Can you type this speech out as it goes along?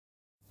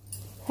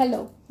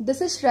Hello,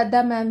 this is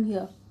Shraddha ma'am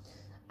here.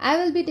 I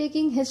will be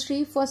taking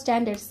history for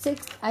standard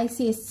 6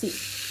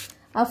 ICSE.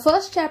 Our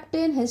first chapter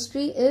in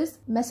history is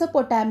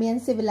Mesopotamian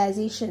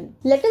Civilization.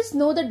 Let us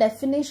know the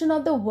definition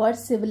of the word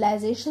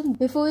civilization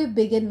before we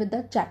begin with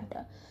the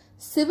chapter.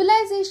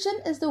 Civilization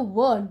is the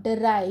word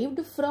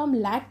derived from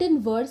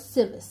Latin word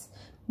civis,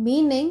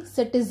 meaning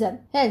citizen.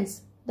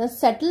 Hence, the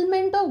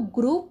settlement of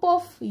group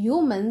of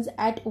humans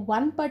at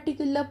one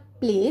particular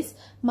place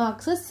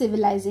marks a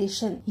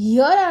civilization.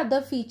 Here are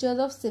the features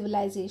of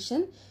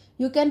civilization.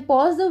 You can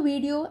pause the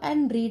video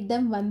and read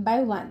them one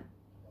by one.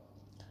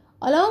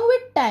 Along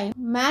with time,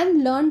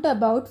 man learnt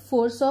about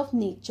force of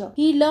nature.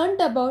 He learnt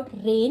about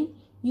rain,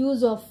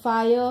 use of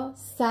fire,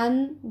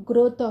 sun,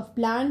 growth of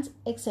plants,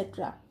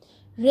 etc.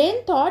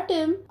 Rain taught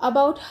him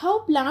about how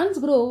plants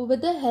grow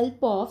with the help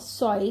of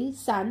soil,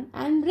 sun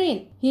and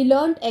rain. He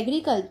learnt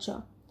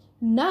agriculture.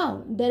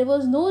 Now, there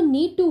was no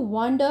need to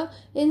wander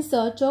in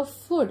search of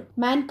food.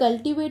 Man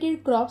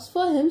cultivated crops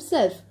for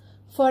himself.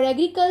 For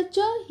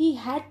agriculture, he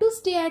had to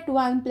stay at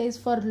one place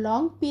for a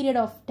long period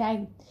of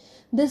time.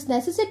 This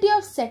necessity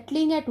of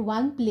settling at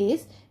one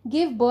place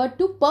gave birth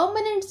to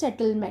permanent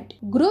settlement.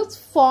 Groups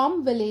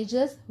formed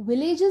villages,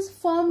 villages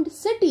formed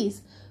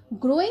cities.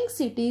 Growing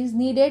cities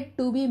needed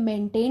to be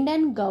maintained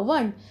and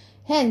governed.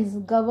 Hence,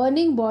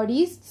 governing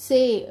bodies,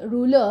 say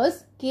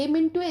rulers, came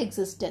into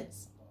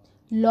existence.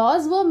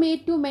 Laws were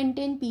made to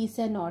maintain peace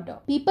and order.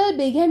 People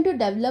began to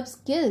develop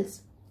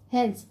skills.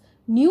 Hence,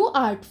 new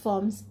art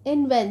forms,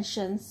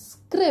 inventions,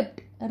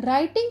 script,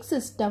 writing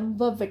system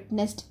were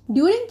witnessed.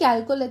 During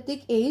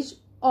Chalcolithic age,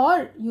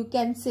 or you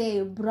can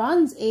say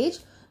Bronze Age,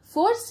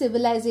 4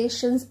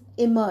 civilizations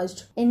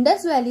emerged.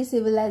 Indus Valley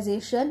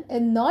Civilization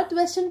in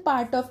northwestern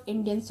part of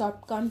Indian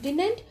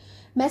subcontinent,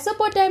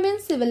 Mesopotamian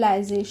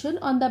Civilization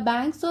on the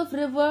banks of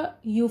river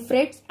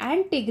Euphrates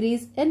and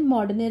Tigris in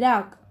modern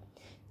Iraq,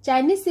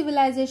 Chinese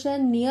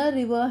civilization near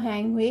river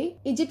Hangwei,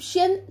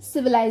 Egyptian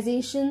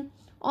civilization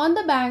on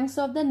the banks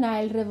of the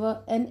Nile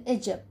River in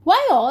Egypt.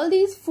 Why all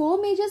these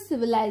 4 major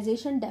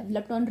civilizations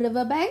developed on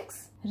river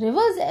banks?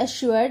 Rivers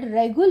assured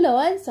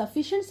regular and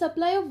sufficient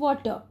supply of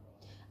water,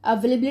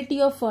 availability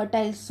of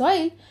fertile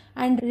soil,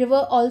 and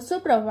river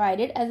also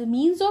provided as a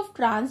means of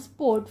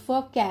transport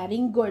for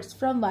carrying goods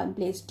from one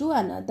place to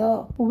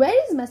another. Where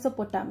is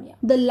Mesopotamia?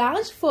 The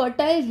large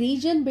fertile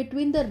region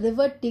between the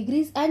river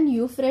Tigris and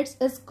Euphrates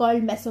is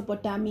called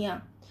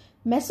Mesopotamia.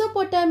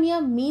 Mesopotamia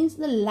means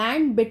the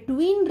land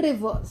between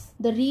rivers.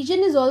 The region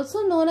is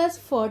also known as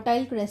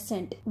Fertile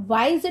Crescent.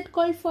 Why is it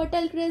called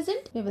Fertile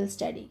Crescent? We will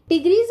study.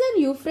 Tigris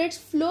and Euphrates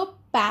flow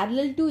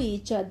parallel to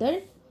each other.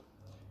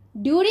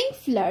 During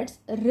floods,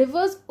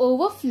 rivers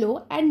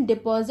overflow and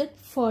deposit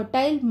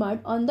fertile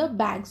mud on the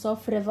banks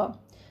of river.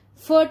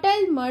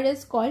 Fertile mud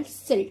is called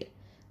silt.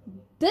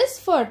 This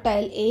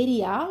fertile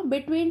area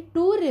between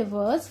 2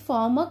 rivers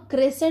form a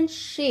crescent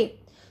shape.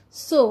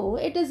 So,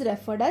 it is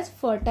referred as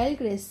Fertile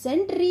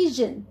Crescent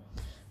region.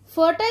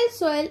 Fertile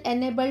soil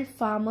enabled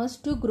farmers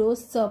to grow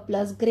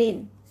surplus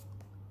grain.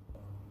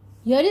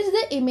 Here is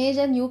the image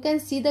and you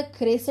can see the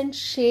crescent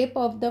shape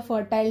of the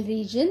fertile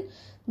region,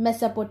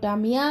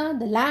 Mesopotamia,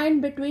 the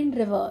land between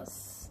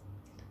rivers.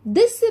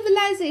 This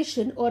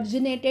civilization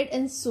originated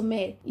in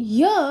Sumer.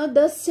 Here,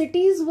 the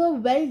cities were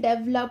well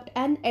developed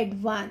and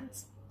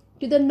advanced.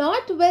 To the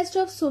northwest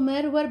of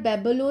Sumer were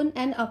Babylon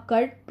and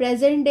Akkad,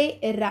 present-day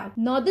Iraq.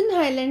 Northern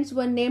highlands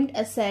were named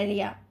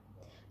Assyria.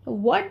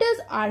 What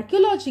does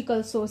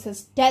archaeological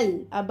sources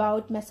tell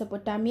about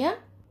Mesopotamia?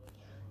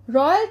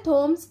 Royal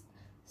tombs,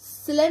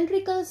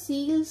 cylindrical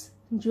seals,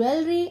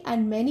 jewelry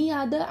and many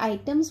other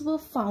items were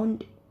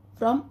found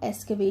from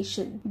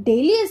excavation.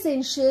 Daily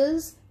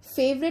essentials,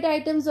 favorite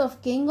items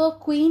of king or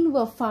queen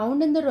were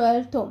found in the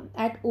royal tomb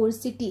at Ur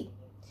city.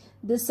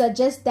 This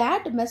suggests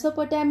that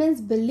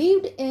Mesopotamians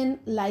believed in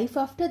life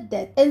after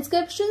death.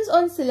 Inscriptions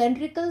on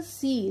cylindrical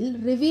seal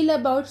reveal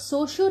about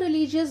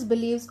socio-religious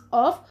beliefs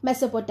of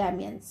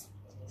Mesopotamians.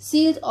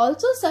 Seals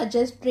also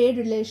suggest trade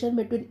relation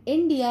between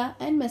India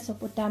and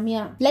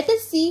Mesopotamia. Let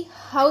us see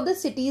how the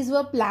cities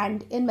were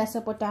planned in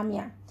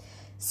Mesopotamia.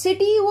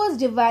 City was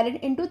divided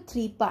into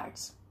 3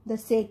 parts: the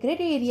sacred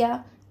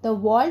area, the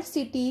walled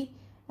city,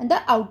 and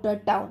the outer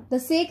town. The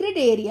sacred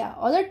area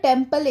or the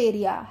temple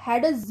area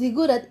had a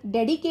ziggurat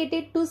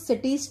dedicated to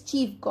city's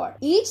chief god.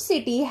 Each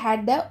city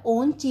had their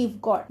own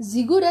chief god.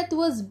 Ziggurat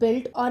was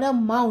built on a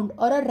mound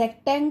or a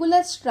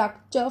rectangular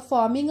structure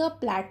forming a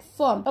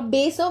platform, a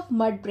base of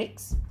mud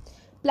bricks.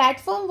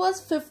 Platform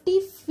was 50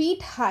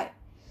 feet high.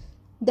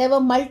 There were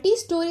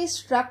multi-story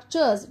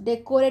structures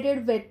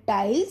decorated with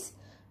tiles,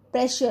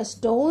 precious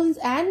stones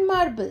and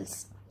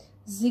marbles.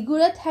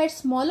 Ziggurat had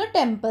smaller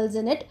temples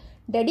in it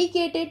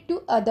dedicated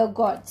to other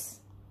gods.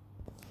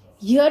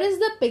 Here is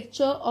the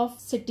picture of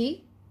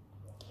city.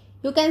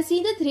 You can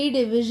see the 3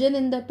 divisions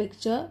in the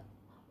picture.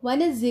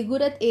 One is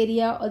ziggurat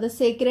area or the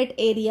sacred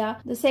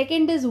area. The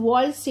second is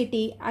walled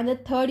city, and the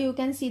third you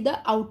can see the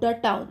outer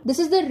town. This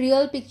is the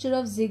real picture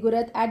of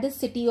ziggurat at the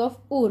city of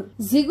Ur.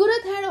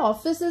 Ziggurat had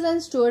offices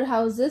and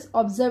storehouses,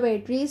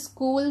 observatories,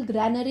 school,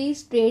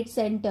 granaries, trade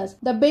centers.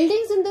 The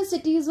buildings in the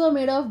cities were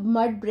made of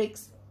mud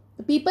bricks.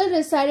 The people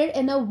resided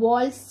in a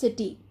walled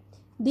city.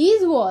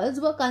 These walls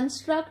were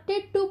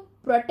constructed to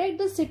protect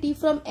the city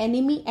from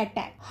enemy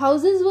attack.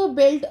 Houses were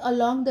built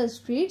along the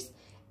streets.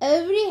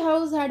 Every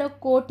house had a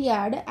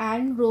courtyard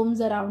and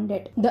rooms around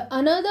it.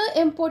 Another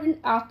important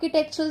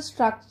architectural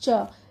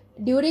structure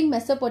during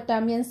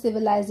Mesopotamian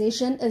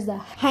civilization is the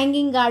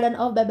Hanging Garden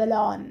of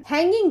Babylon.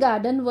 Hanging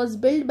Garden was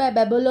built by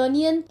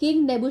Babylonian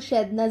King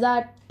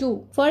Nebuchadnezzar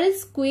II for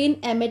his queen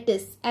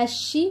Amethyst as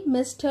she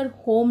missed her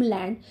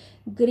homeland,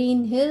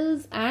 green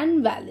hills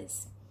and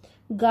valleys.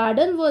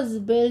 Garden was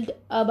built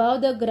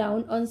above the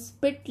ground on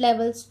spit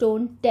level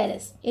stone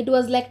terrace. It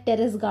was like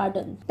terrace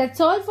garden.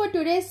 That's all for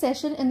today's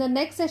session. In the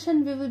next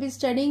session, we will be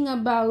studying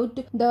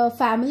about the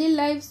family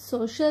life,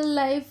 social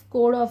life,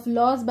 code of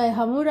laws by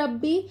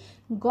Hammurabi,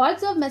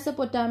 gods of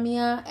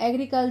Mesopotamia,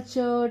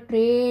 agriculture,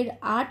 trade,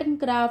 art and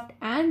craft,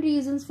 and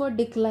reasons for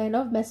decline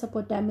of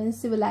Mesopotamian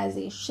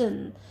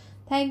civilization.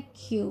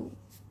 Thank you.